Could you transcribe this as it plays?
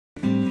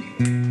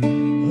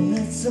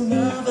It's a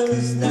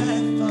marvelous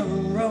night for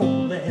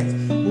romance,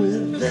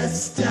 with the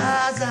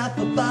stars up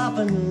above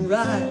and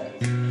right.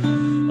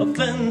 A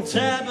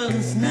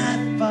fantabulous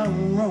night for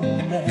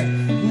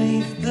romance,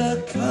 beneath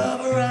the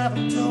cover of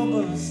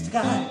October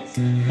skies.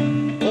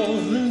 All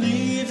the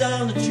leaves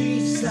on the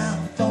trees are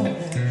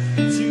falling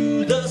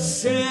to the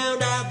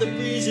sound of the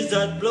breezes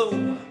that blow.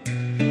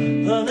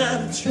 And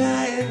I'm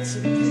trying to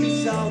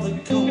please all the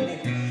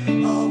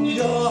calling of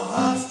your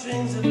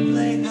heartstrings that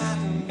play hide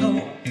and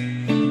go.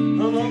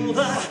 And all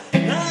the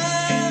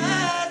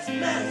night's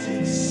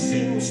magic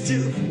seems to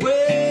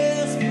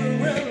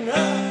whisper and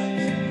hide,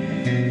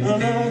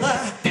 and all the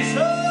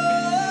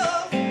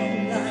soft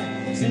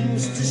moonlight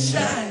seems to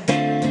shine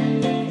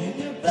in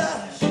your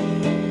blush.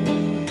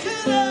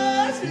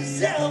 Colors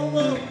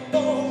resemble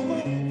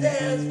one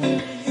dance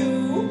with you,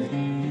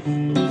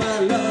 my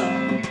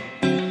love.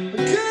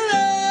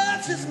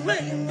 Colors just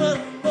make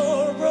one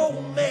more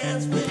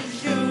romance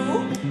with you,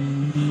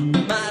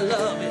 my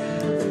love.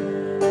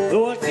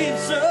 Though I keep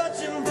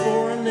searching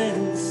for an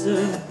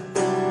answer,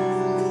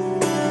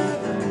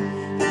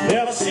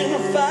 never seem to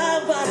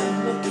find what I'm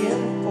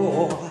looking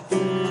for.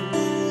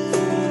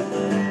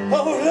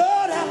 Oh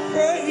Lord, I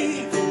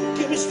pray,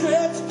 give me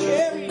strength to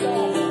carry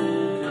on.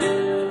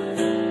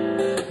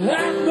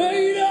 I've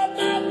made up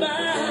my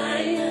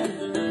mind,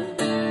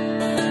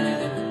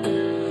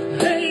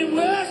 ain't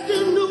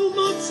wasting no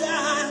more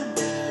time.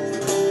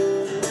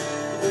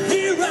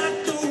 Here I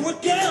go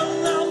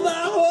again on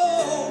my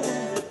own,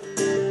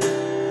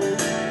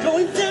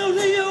 going down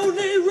the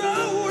only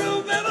road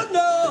I've ever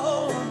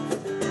known.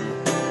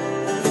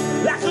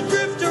 Like a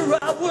drifter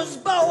I was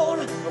born,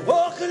 I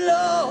walk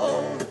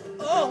alone.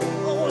 Oh,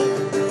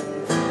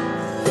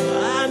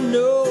 I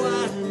know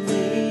what it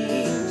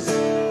means,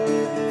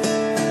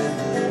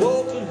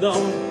 walk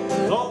alone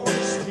on the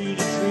street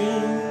of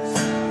dreams.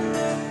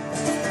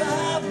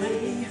 By me,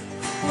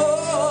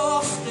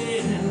 oh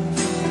stand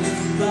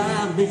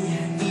by me,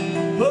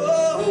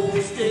 oh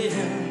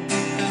stand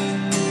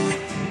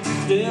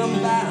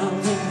by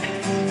me,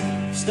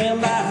 stand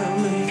by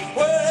me.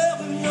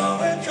 Wherever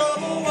you're in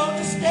trouble, won't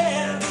you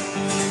stand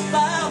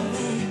by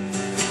me?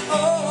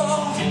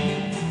 Oh,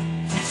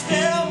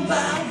 stand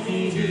by me.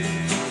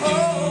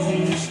 Oh,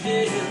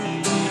 stand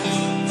by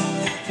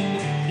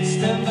me,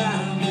 stand by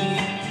me,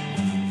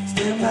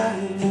 stand by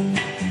me,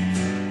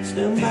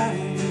 stand by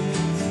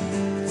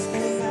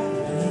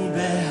me,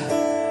 baby.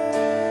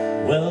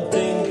 Well,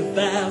 think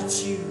about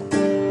you,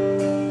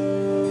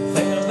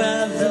 think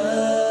about love.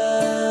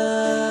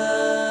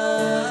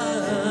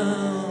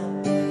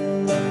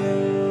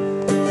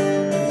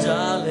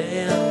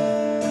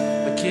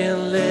 I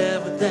can't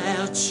live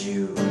without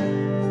you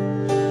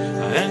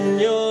and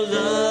your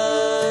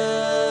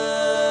love.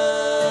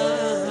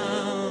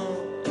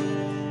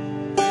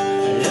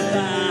 If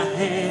I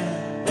had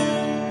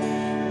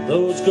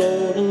those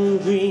golden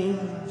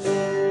dreams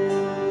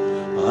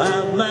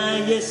of my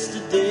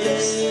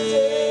yesterdays,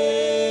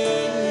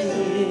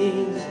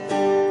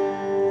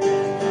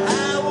 I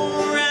will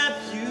wrap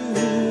you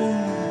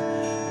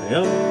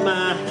in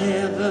my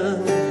heaven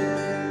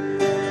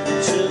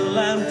till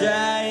I'm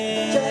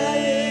dying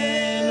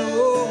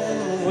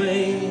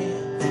away.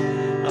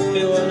 I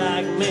feel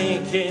like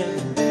making,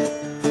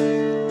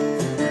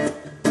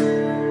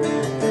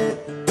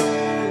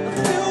 I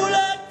feel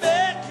like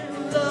making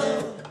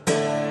love,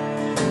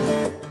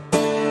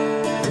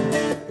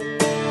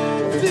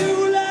 I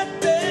feel like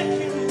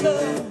making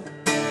love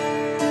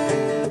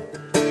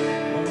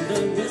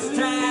under this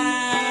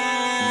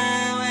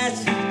time that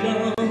she's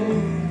gone.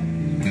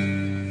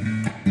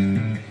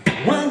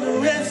 Wonder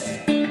if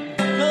she's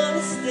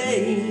gonna stay.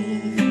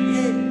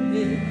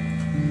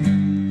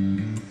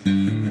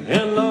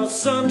 And the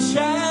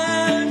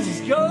sunshine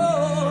is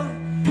gone,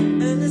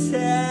 and this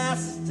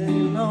house is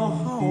no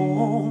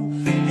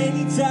home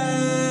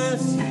anytime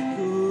she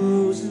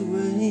goes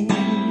away.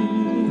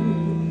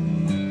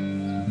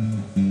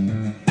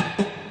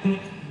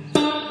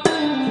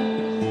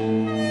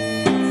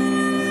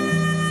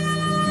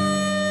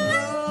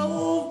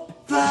 Oh,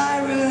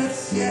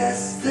 pirates, yes,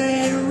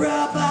 they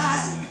rob I.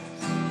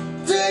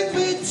 Take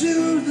me to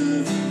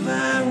the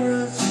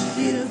pirate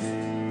ship.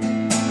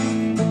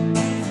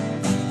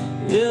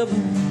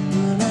 Even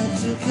when I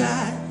took I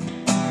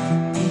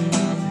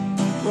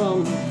from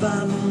the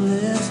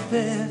bottomless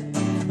pit.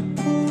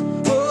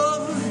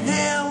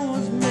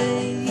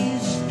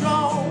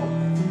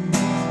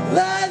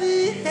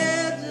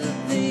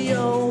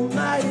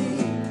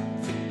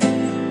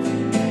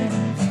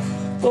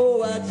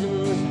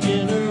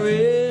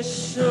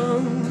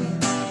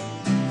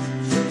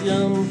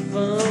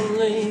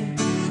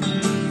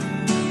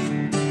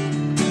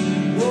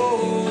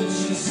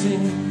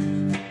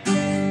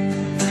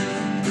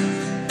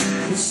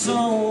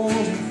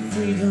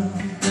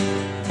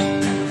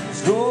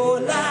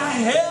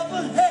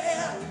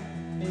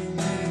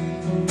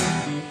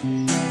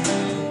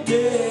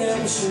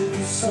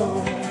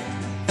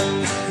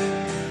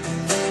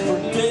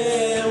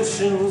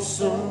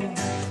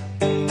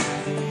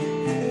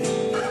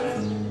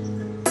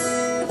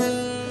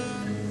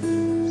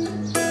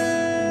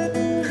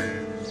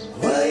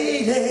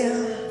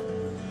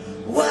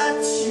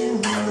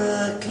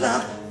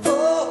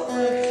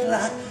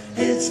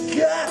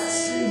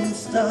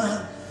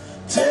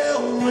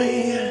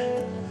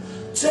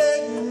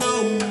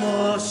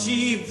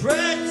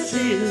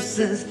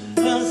 practices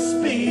her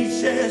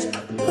speeches.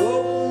 Oh,